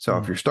So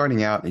if you're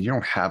starting out and you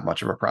don't have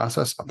much of a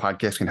process, a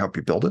podcast can help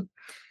you build it.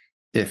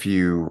 If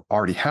you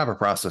already have a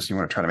process, you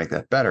want to try to make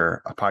that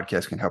better, a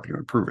podcast can help you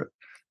improve it.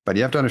 But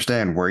you have to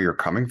understand where you're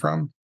coming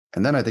from.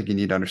 And then I think you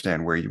need to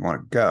understand where you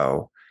want to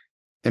go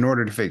in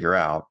order to figure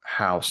out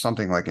how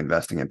something like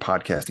investing in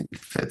podcasting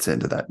fits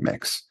into that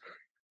mix.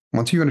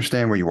 Once you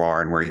understand where you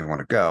are and where you want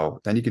to go,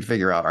 then you can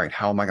figure out, all right,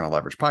 how am I going to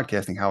leverage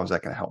podcasting? How is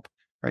that going to help?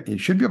 Right? You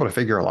should be able to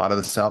figure a lot of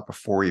this out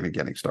before even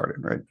getting started,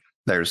 right?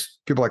 There's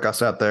people like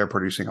us out there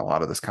producing a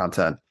lot of this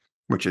content,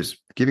 which is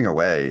giving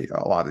away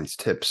a lot of these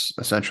tips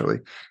essentially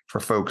for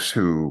folks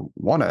who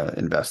want to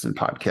invest in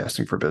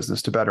podcasting for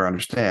business to better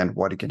understand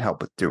what it can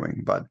help with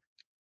doing. But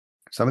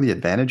some of the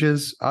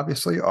advantages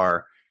obviously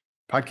are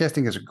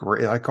podcasting is a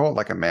great, I call it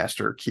like a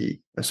master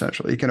key,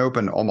 essentially. It can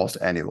open almost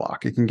any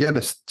lock. It can get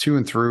us to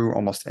and through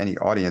almost any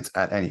audience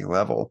at any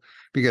level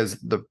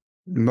because the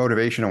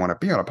motivation to want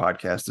to be on a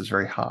podcast is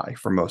very high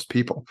for most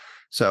people.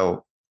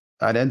 So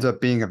it ends up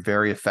being a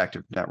very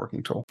effective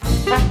networking tool.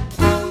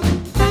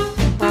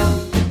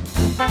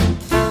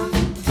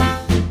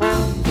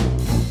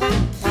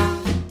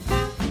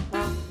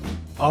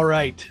 All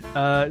right.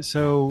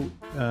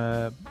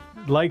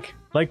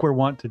 Like we're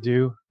wont to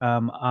do,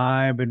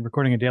 I've been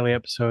recording a daily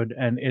episode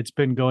and it's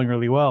been going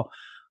really well.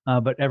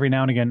 But every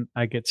now and again,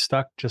 I get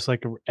stuck just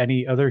like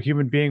any other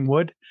human being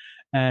would.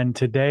 And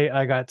today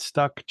I got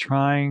stuck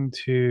trying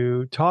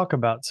to talk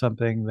about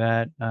something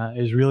that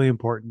is really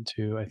important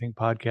to, I think,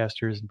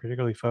 podcasters and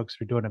particularly folks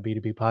who are doing a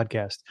B2B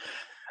podcast.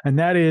 And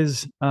that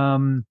is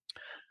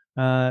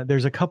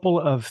there's a couple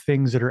of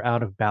things that are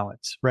out of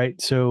balance, right?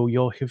 So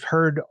you'll have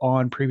heard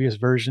on previous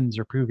versions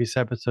or previous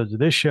episodes of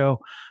this show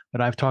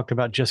that I've talked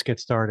about just get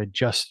started,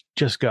 just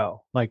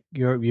go. Like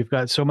you've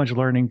got so much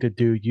learning to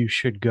do, you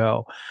should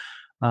go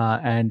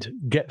and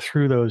get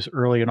through those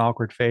early and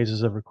awkward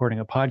phases of recording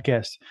a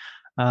podcast.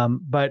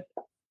 But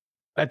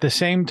at the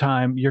same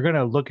time, you're going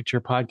to look at your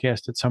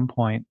podcast at some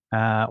point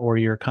or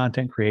your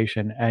content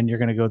creation, and you're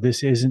going to go,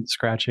 this isn't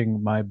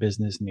scratching my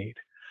business need.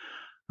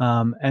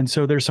 And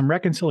so there's some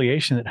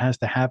reconciliation that has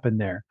to happen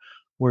there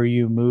where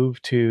you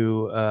move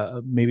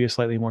to maybe a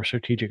slightly more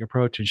strategic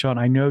approach. And Sean,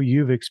 I know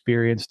you've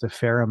experienced a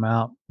fair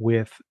amount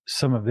with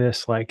some of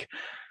this, like,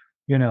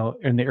 you know,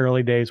 in the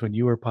early days when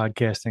you were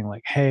podcasting,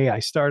 like, hey, I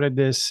started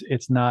this,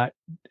 it's not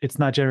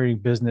generating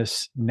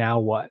business. Now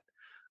what?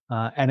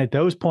 And at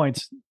those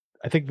points,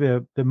 I think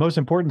the most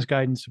important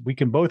guidance we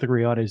can both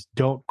agree on is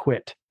don't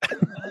quit.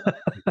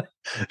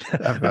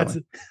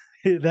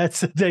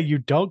 That's that you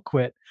don't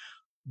quit.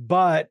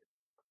 But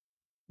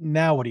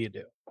now what do you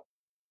do?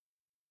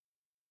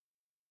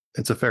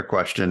 It's a fair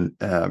question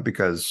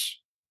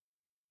because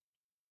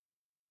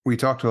we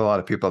talk to a lot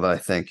of people that I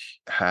think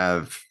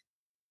have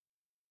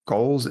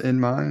goals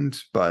in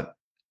mind, but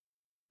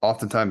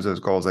oftentimes those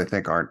goals I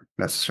think aren't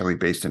necessarily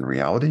based in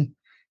reality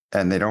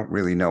and they don't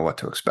really know what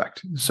to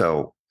expect.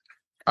 So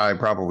I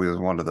probably was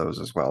one of those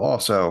as well.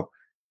 Also,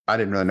 I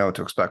didn't really know what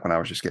to expect when I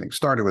was just getting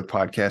started with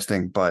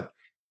podcasting, but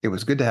it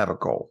was good to have a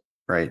goal,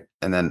 right?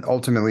 And then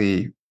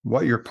ultimately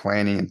what you're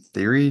planning in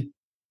theory,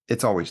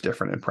 it's always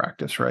different in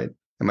practice, right?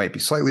 It might be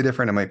slightly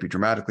different. It might be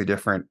dramatically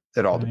different.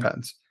 It all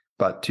depends.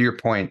 But to your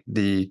point,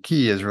 the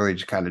key is really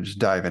just kind of just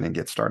dive in and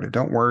get started.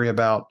 Don't worry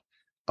about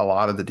a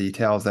lot of the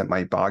details that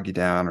might bog you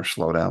down or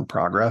slow down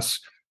progress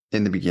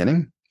in the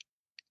beginning.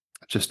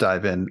 Just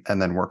dive in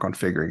and then work on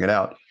figuring it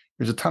out.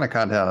 There's a ton of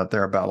content out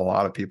there about a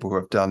lot of people who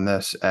have done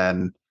this.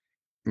 And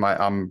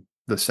I'm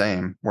the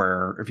same,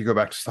 where if you go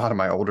back to a lot of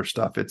my older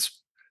stuff,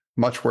 it's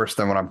much worse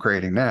than what I'm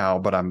creating now,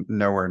 but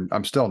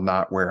I'm still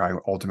not where I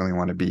ultimately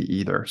want to be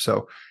either.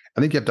 So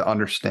I think you have to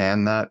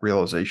understand that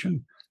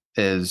realization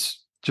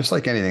is just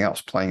like anything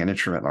else, playing an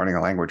instrument, learning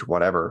a language,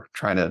 whatever,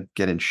 trying to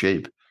get in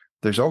shape.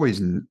 There's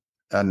always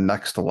a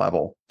next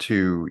level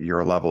to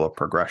your level of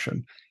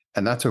progression.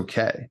 And that's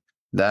okay.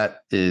 That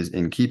is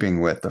in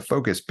keeping with the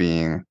focus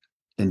being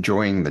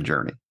enjoying the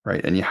journey,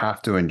 right? And you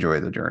have to enjoy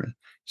the journey.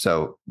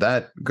 So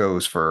that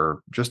goes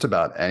for just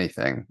about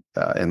anything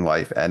in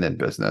life and in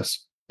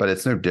business, but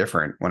it's no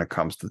different when it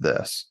comes to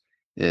this.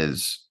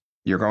 Is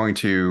you're going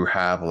to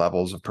have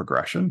levels of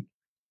progression.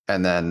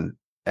 And then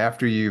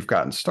after you've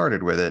gotten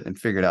started with it and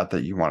figured out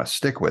that you want to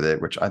stick with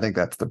it, which I think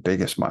that's the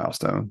biggest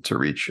milestone to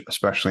reach,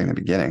 especially in the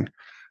beginning,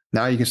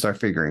 now you can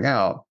start figuring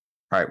out,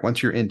 all right,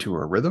 once you're into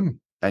a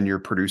rhythm and you're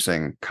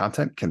producing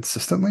content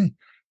consistently,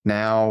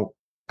 now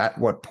at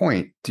what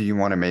point do you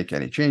want to make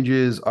any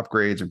changes,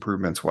 upgrades,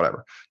 improvements,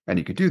 whatever? And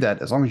you could do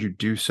that as long as you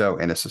do so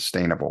in a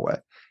sustainable way.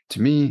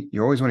 To me,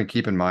 you always want to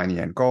keep in mind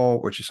the end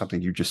goal, which is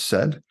something you just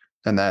said.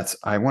 And that's,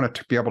 I want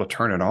to be able to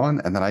turn it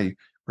on. And then I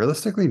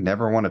realistically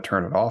never want to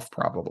turn it off,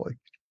 probably.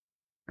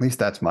 At least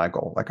that's my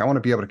goal. Like I want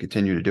to be able to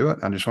continue to do it.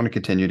 I just want to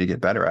continue to get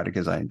better at it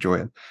because I enjoy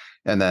it.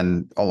 And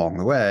then along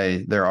the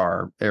way, there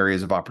are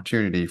areas of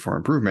opportunity for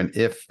improvement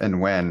if and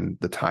when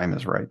the time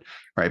is right,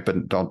 right?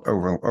 But don't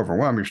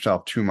overwhelm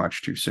yourself too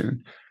much too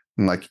soon.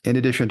 And like, in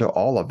addition to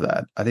all of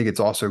that, I think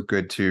it's also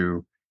good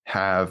to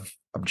have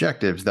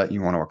objectives that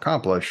you want to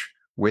accomplish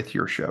with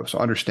your show. So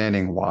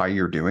understanding why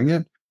you're doing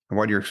it, and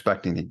what you're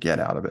expecting to get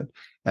out of it.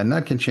 And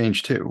that can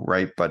change too,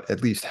 right? But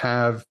at least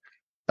have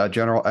a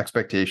general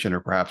expectation or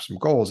perhaps some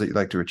goals that you'd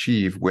like to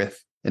achieve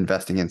with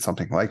investing in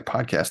something like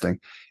podcasting,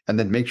 and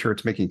then make sure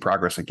it's making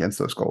progress against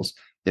those goals.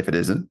 If it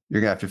isn't,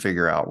 you're going to have to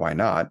figure out why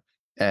not.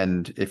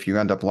 And if you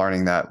end up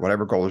learning that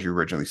whatever goals you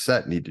originally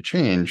set need to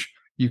change,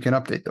 you can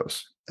update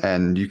those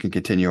and you can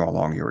continue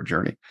along your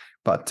journey.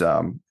 But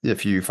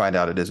if you find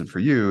out it isn't for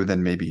you,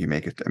 then maybe you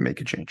make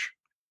a change.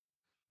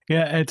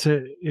 Yeah,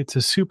 it's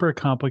a super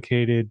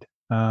complicated,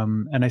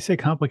 and I say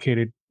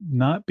complicated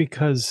not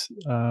because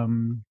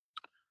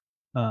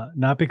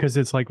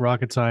it's like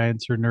rocket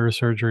science or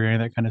neurosurgery or any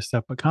of that kind of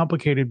stuff, but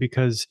complicated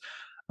because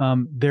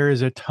there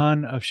is a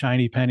ton of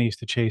shiny pennies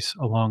to chase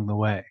along the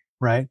way,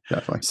 right?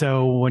 Definitely.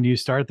 So when you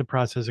start the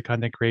process of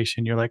content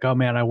creation, you're like, oh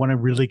man, I want to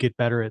really get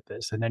better at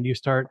this. And then you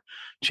start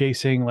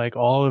chasing like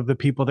all of the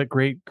people that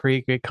create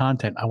great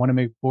content. I want to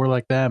make more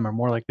like them or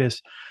more like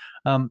this.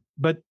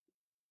 But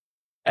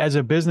as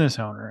a business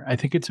owner, I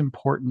think it's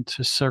important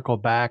to circle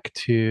back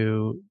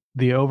to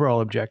the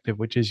overall objective,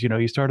 which is,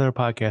 you started a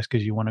podcast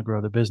because you want to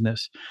grow the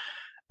business.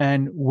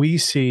 And we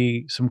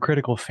see some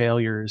critical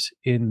failures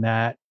in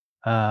that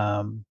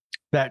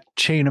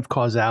chain of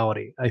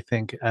causality, I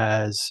think,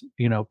 as,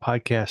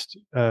 podcast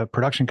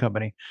production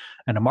company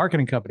and a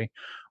marketing company.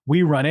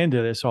 We run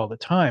into this all the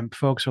time.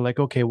 Folks are like,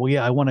 okay, well,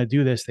 yeah, I want to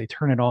do this. They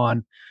turn it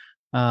on.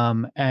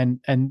 And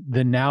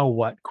the now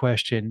what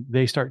question,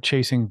 they start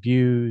chasing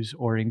views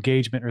or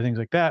engagement or things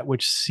like that,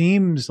 which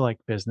seems like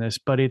business,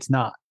 but it's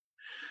not.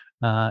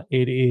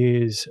 It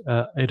is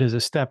a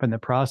step in the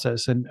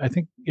process, and I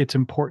think it's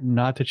important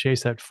not to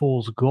chase that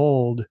fool's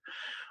gold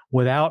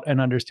without an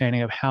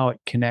understanding of how it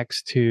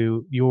connects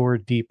to your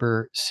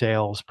deeper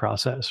sales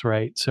process,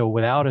 right? So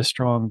without a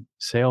strong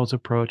sales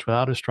approach,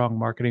 without a strong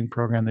marketing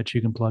program that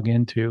you can plug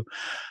into,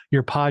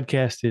 your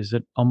podcast is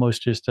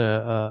almost just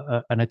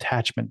an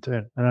attachment,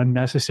 an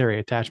unnecessary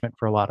attachment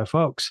for a lot of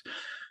folks.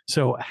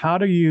 So how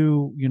do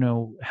you,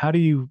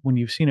 when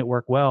you've seen it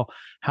work well,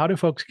 how do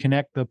folks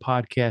connect the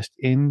podcast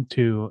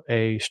into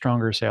a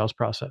stronger sales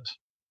process?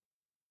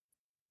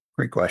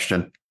 Great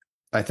question.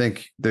 I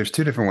think there's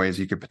two different ways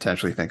you could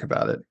potentially think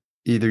about it.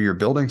 Either you're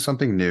building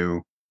something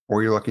new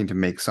or you're looking to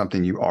make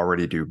something you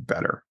already do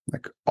better,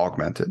 like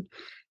augmented.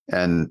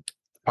 And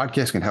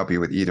podcast can help you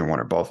with either one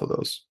or both of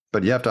those,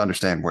 but you have to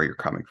understand where you're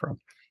coming from.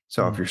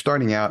 So if you're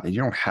starting out and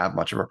you don't have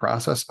much of a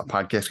process, a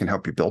podcast can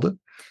help you build it.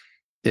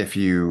 If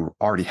you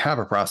already have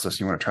a process,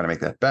 and you want to try to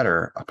make that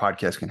better, a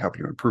podcast can help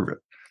you improve it.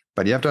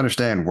 But you have to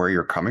understand where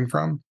you're coming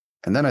from.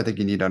 And then I think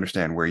you need to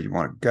understand where you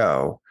want to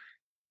go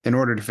in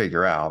order to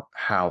figure out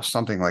how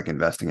something like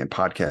investing in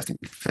podcasting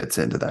fits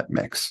into that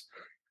mix.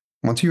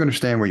 Once you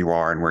understand where you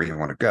are and where you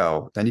want to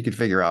go, then you can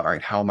figure out, all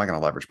right, how am I going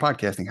to leverage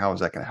podcasting? How is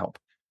that going to help?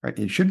 Right?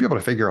 You should be able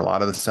to figure a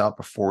lot of this out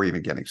before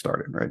even getting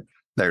started, right?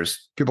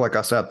 There's people like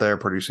us out there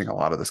producing a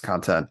lot of this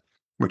content,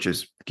 which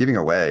is giving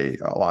away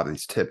a lot of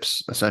these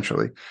tips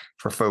essentially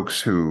for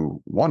folks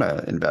who want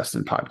to invest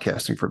in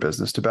podcasting for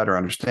business to better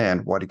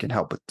understand what it can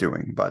help with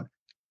doing. But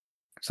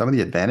some of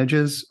the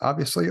advantages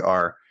obviously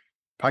are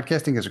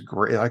podcasting is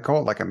I call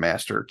it like a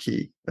master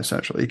key,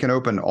 essentially. It can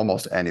open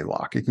almost any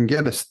lock. It can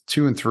get us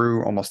to and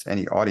through almost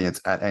any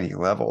audience at any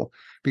level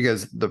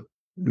because the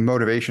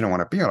motivation to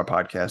want to be on a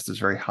podcast is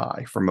very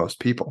high for most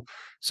people.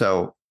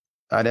 So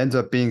it ends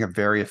up being a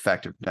very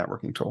effective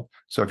networking tool.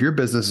 So if your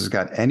business has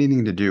got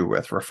anything to do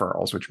with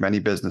referrals, which many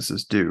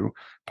businesses do,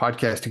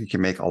 podcasting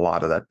can make a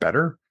lot of that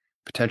better,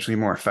 potentially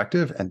more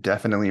effective, and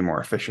definitely more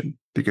efficient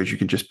because you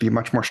can just be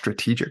much more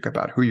strategic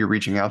about who you're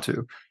reaching out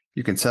to.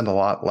 You can send a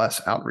lot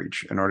less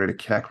outreach in order to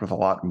connect with a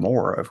lot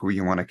more of who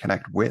you want to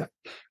connect with,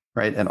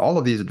 right? And all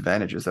of these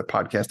advantages that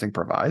podcasting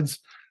provides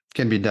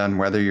can be done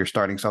whether you're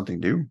starting something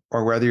new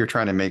or whether you're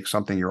trying to make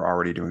something you're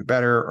already doing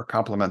better or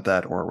complement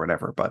that or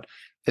whatever. But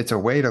it's a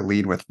way to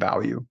lead with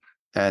value.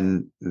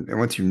 And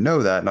once you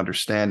know that and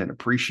understand and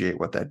appreciate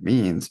what that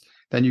means,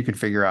 then you can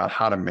figure out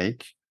how to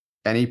make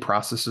any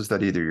processes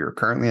that either you're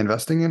currently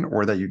investing in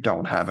or that you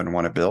don't have and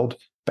want to build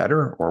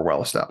better or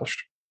well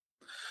established.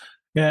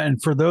 Yeah,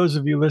 and for those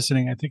of you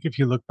listening, I think if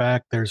you look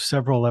back, there's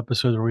several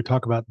episodes where we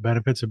talk about the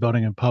benefits of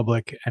building in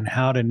public and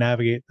how to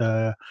navigate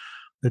the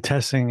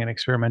testing and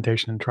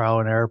experimentation and trial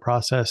and error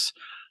process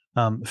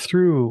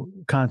through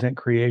content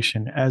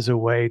creation as a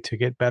way to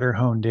get better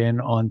honed in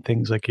on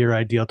things like your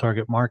ideal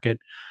target market,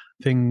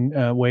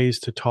 ways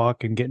to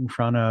talk and get in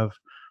front of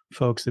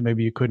folks that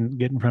maybe you couldn't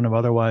get in front of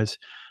otherwise.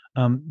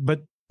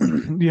 But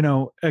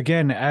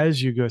again,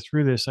 as you go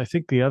through this, I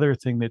think the other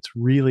thing that's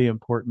really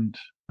important,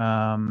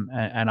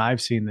 and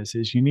I've seen this,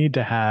 is you need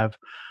to have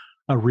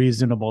a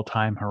reasonable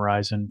time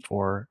horizon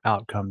for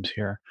outcomes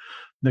here.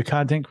 The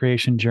content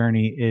creation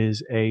journey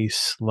is a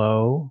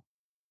slow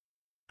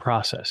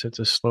process. It's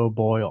a slow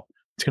boil.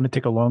 It's going to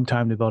take a long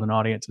time to build an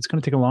audience. It's going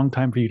to take a long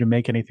time for you to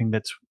make anything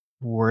that's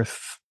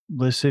worth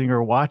listening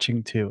or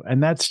watching to.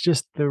 And that's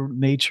just the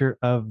nature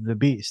of the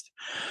beast.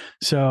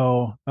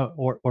 So,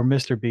 or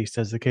Mr. Beast,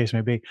 as the case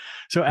may be.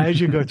 So, as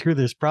you go through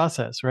this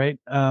process, right,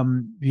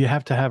 you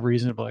have to have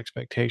reasonable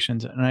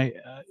expectations. And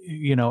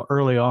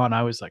early on,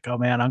 I was like, oh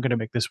man, I'm going to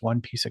make this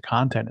one piece of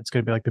content. It's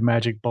going to be like the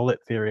magic bullet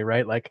theory,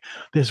 right? Like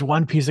this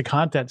one piece of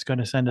content is going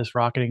to send us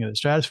rocketing into the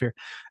stratosphere.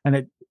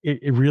 And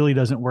it really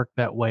doesn't work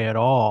that way at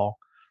all.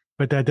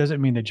 But that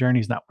doesn't mean the journey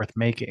is not worth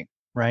making,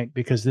 right?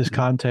 Because this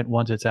content,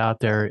 once it's out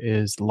there,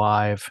 is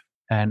live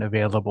and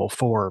available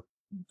for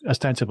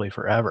ostensibly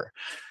forever.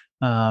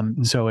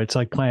 So it's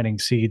like planting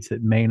seeds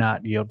that may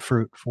not yield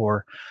fruit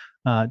for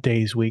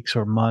days, weeks,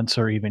 or months,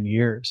 or even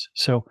years.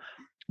 So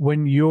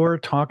when you're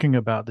talking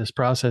about this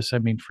process, I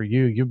mean, for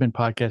you, you've been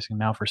podcasting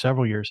now for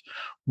several years.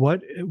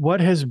 What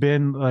has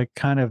been like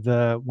kind of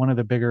one of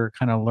the bigger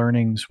kind of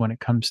learnings when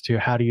it comes to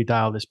how do you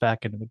dial this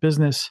back into the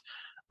business,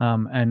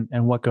 and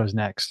what goes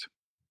next?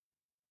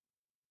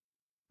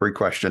 Great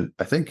question.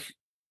 I think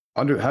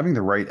having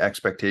the right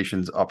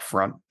expectations up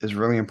front is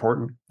really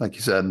important. Like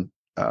you said,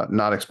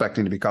 not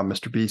expecting to become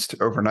Mr. Beast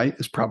overnight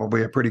is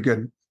probably a pretty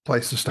good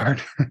place to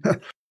start.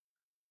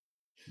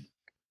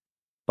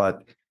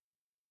 But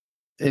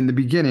in the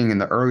beginning, in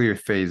the earlier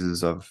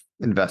phases of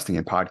investing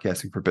in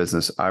podcasting for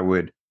business, I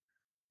would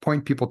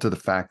point people to the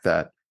fact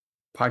that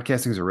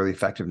podcasting is a really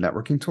effective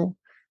networking tool.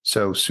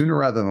 So sooner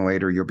rather than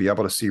later, you'll be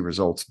able to see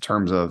results in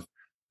terms of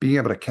being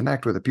able to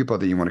connect with the people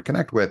that you want to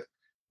connect with,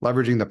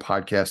 leveraging the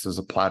podcast as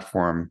a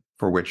platform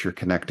for which you're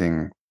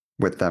connecting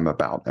with them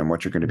about and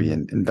what you're going to be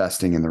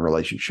investing in the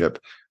relationship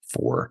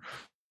for.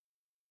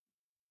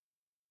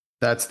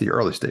 That's the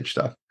early stage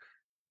stuff.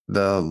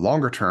 The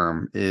longer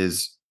term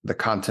is the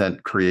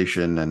content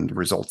creation and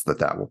results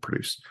that will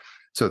produce.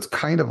 So it's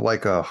kind of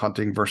like a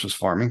hunting versus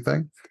farming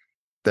thing.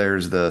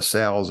 There's the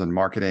sales and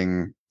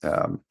marketing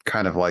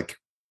kind of like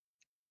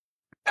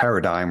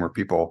paradigm where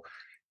people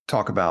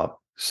talk about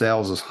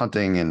sales as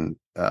hunting and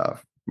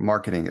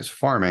marketing is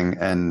farming.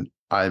 And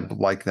I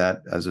like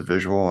that as a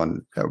visual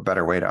and a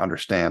better way to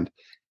understand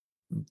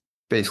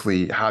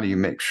basically how do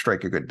you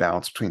strike a good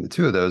balance between the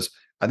two of those.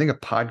 I think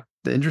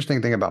the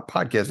interesting thing about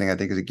podcasting, I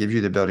think, is it gives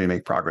you the ability to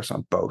make progress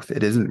on both.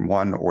 It isn't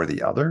one or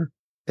the other.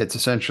 It's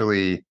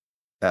essentially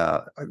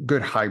a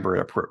good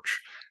hybrid approach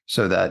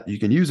so that you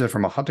can use it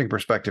from a hunting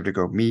perspective to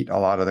go meet a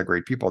lot of the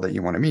great people that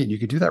you want to meet. You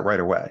can do that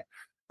right away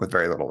with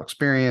very little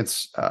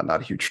experience,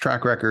 not a huge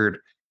track record.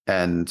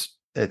 And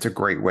it's a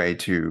great way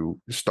to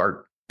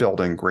start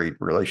building great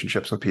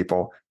relationships with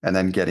people and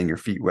then getting your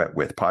feet wet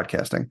with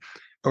podcasting.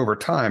 Over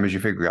time, as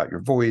you figure out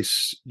your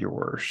voice,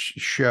 your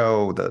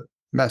show, the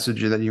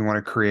message that you want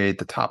to create,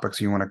 the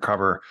topics you want to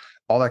cover,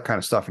 all that kind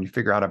of stuff, and you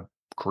figure out how to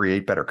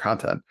create better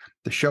content,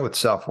 the show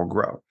itself will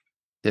grow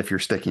if you're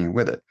sticking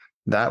with it.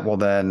 That will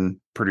then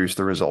produce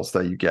the results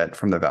that you get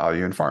from the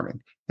value in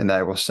farming, and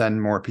that will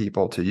send more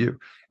people to you.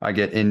 I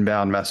get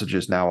inbound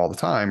messages now all the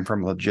time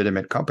from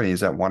legitimate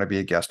companies that want to be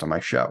a guest on my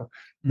show.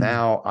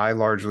 Now I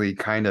largely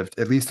kind of,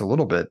 at least a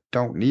little bit,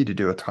 don't need to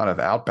do a ton of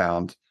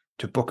outbound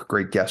to book a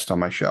great guest on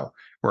my show.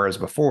 Whereas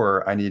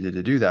before I needed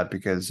to do that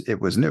because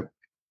it was new.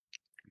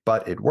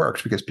 But it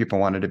works because people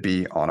wanted to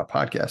be on a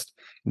podcast.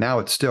 Now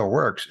it still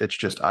works. It's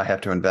just I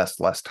have to invest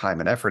less time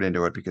and effort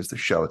into it because the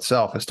show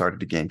itself has started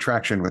to gain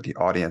traction with the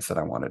audience that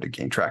I wanted to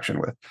gain traction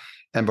with.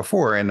 And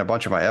before, and a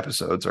bunch of my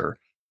episodes are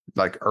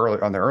like early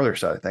on the earlier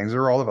side of things,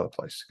 they're all over the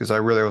place because I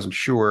really wasn't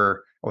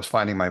sure. I was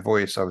finding my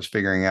voice. I was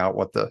figuring out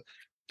what the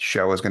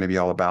show was going to be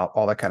all about,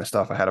 all that kind of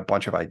stuff. I had a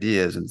bunch of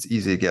ideas, and it's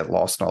easy to get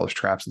lost in all those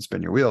traps and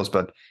spin your wheels.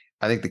 But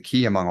I think the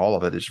key among all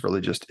of it is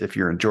really just if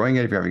you're enjoying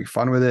it, if you're having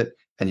fun with it,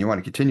 and you want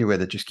to continue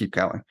with it, just keep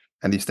going.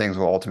 And these things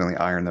will ultimately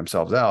iron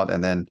themselves out.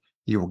 And then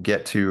you will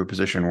get to a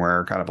position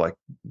where kind of like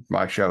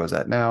my show is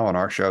at now, and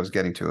our show is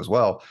getting to as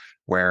well,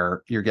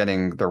 where you're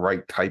getting the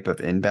right type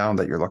of inbound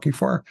that you're looking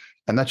for.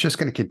 And that's just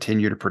going to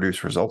continue to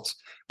produce results.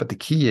 But the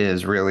key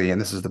is really, and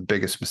this is the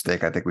biggest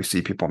mistake I think we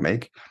see people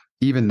make,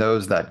 even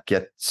those that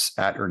get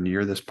at or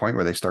near this point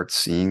where they start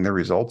seeing the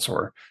results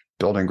or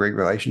building great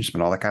relationships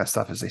and all that kind of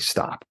stuff, is they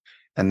stop.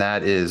 And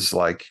that is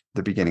like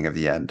the beginning of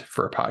the end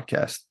for a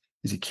podcast,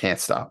 is you can't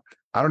stop.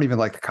 I don't even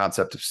like the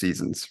concept of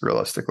seasons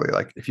realistically.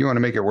 Like if you want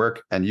to make it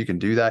work and you can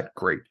do that,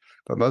 great.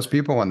 But most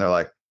people, when they're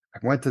like, I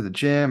went to the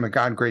gym, I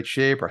got in great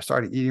shape, or I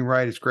started eating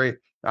right, it's great,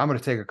 I'm going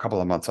to take a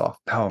couple of months off.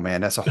 Oh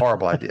man, that's a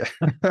horrible idea.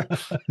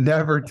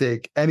 Never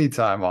take any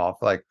time off.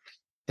 Like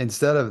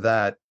instead of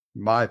that,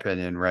 my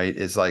opinion, right,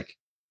 is like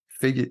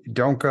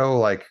don't go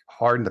like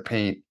hard in the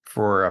paint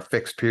for a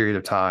fixed period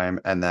of time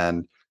and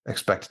then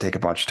expect to take a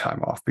bunch of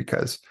time off,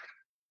 because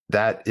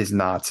that is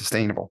not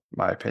sustainable, in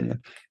my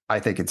opinion. I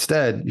think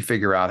instead you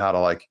figure out how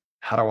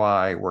do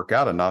I work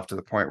out enough to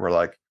the point where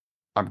like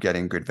I'm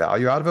getting good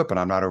value out of it, but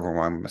I'm not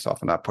overwhelming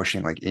myself. I'm not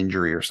pushing like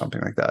injury or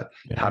something like that.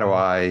 Yeah. How do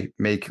I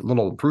make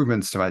little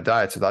improvements to my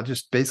diet so that I'll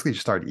just basically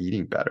just start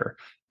eating better?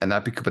 And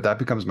that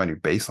becomes my new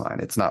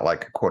baseline. It's not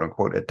like quote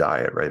unquote a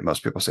diet, right?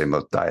 Most people say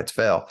most diets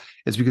fail.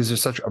 It's because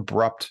there's such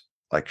abrupt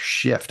like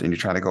shift and you're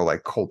trying to go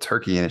like cold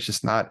turkey. And it's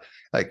just not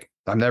like,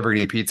 I'm never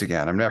eating pizza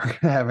again. I'm never going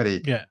to have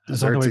any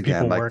desserts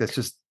again. Like that's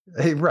just,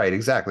 Hey, right,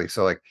 exactly.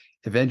 So like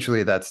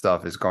eventually that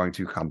stuff is going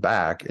to come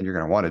back and you're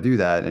going to want to do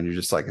that. And you're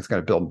just like, it's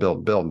going to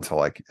build until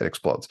like it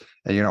explodes.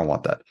 And you don't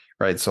want that.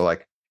 Right. So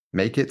like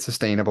make it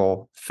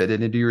sustainable, fit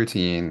it into your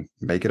routine,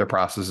 make it a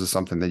process of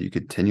something that you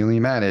continually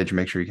manage,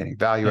 make sure you're getting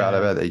value out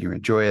of it, that you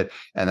enjoy it.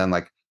 And then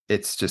like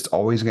it's just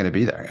always going to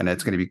be there and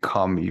it's going to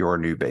become your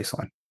new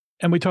baseline.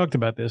 And we talked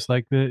about this,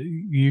 like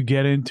you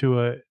get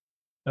into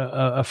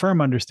a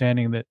firm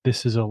understanding that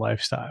this is a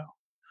lifestyle.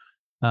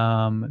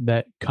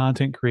 That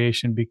content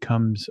creation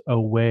becomes a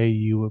way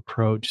you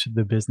approach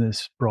the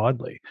business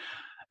broadly.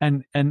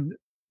 And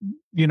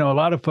you know, a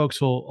lot of folks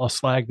will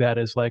slag that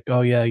as like, oh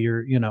yeah,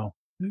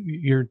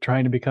 you're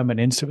trying to become an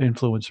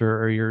influencer,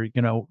 or you're,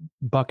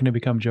 bucking to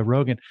become Joe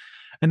Rogan.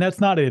 And that's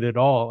not it at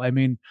all. I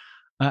mean,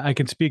 I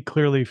can speak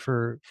clearly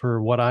for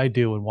what I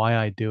do and why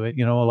I do it.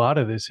 You know, a lot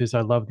of this is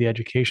I love the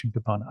education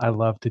component. I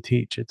love to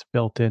teach. It's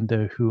built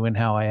into who and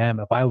how I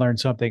am. If I learn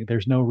something,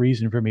 there's no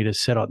reason for me to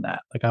sit on that.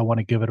 Like I want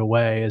to give it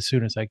away as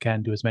soon as I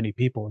can to as many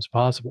people as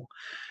possible.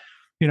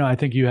 You know, I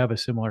think you have a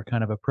similar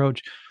kind of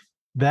approach.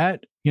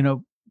 That,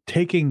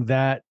 taking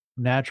that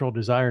natural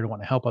desire to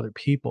want to help other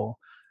people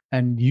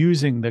and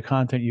using the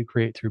content you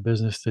create through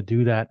business to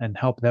do that and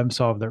help them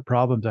solve their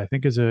problems, I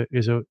think is a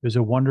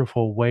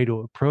wonderful way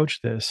to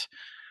approach this.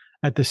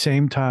 At the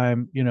same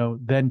time,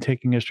 then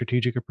taking a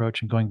strategic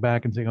approach and going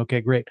back and saying, okay,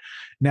 great.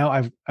 Now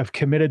I've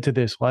committed to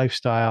this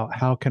lifestyle.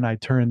 How can I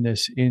turn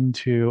this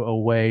into a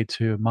way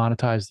to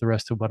monetize the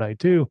rest of what I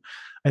do?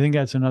 I think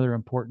that's another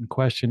important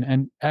question.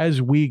 And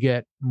as we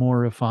get more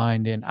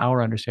refined in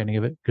our understanding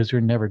of it, because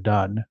we're never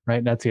done,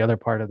 right? That's the other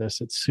part of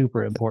this. It's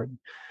super important.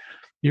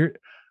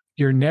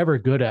 You're never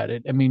good at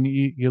it. I mean,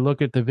 you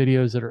look at the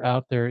videos that are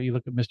out there, you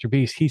look at Mr.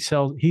 Beast, he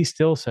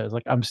still says,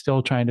 like, I'm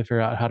still trying to figure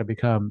out how to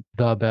become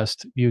the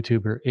best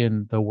YouTuber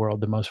in the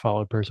world, the most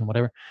followed person,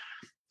 whatever.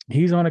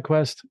 He's on a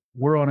quest.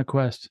 We're on a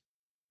quest.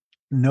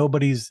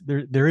 Nobody's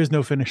there. There is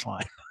no finish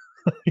line.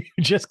 You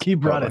just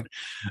keep running.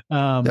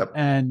 Yep.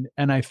 And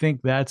I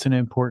think that's an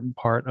important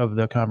part of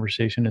the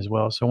conversation as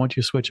well. So once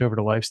you switch over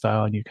to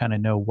lifestyle and you kind of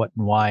know what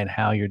and why and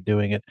how you're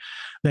doing it,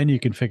 then you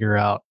can figure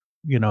out,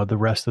 the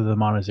rest of the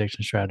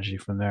monetization strategy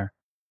from there.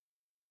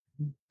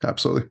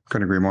 Absolutely.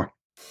 Couldn't agree more.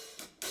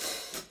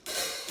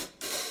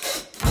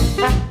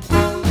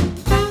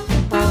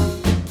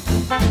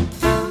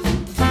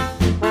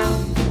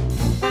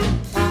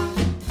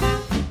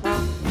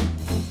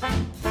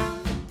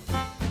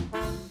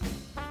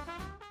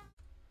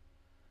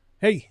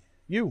 Hey,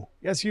 you.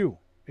 Yes, you.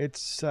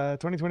 It's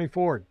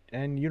 2024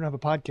 and you don't have a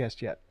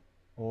podcast yet.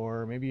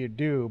 Or maybe you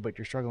do, but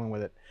you're struggling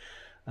with it.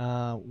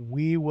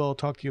 We will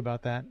talk to you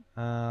about that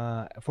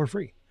for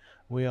free.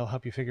 We'll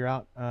help you figure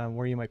out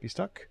where you might be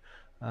stuck,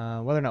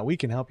 whether or not we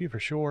can help you for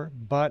sure.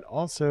 But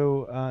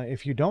also,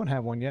 if you don't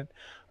have one yet,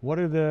 what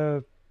are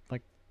the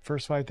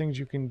first 5 things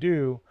you can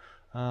do?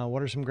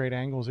 What are some great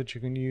angles that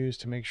you can use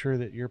to make sure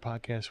that your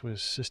podcast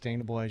was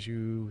sustainable as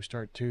you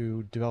start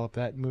to develop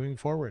that moving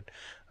forward?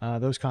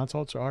 Those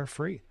consults are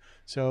free.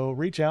 So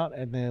reach out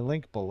at the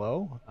link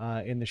below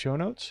in the show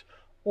notes,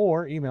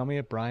 or email me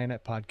at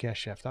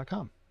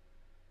brian@podcastchef.com.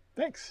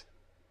 Thanks.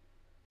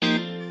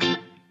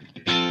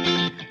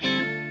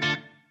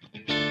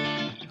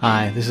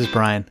 Hi, this is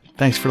Brian.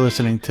 Thanks for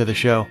listening to the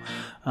show.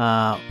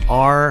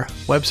 Our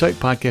website,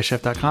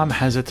 podcastchef.com,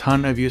 has a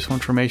ton of useful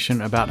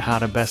information about how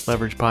to best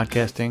leverage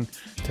podcasting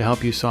to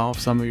help you solve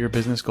some of your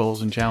business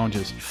goals and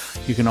challenges.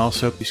 You can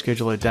also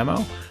schedule a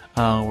demo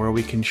where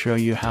we can show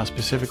you how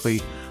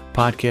specifically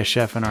Podcast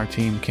Chef and our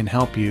team can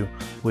help you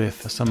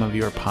with some of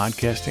your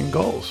podcasting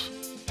goals.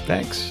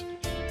 Thanks.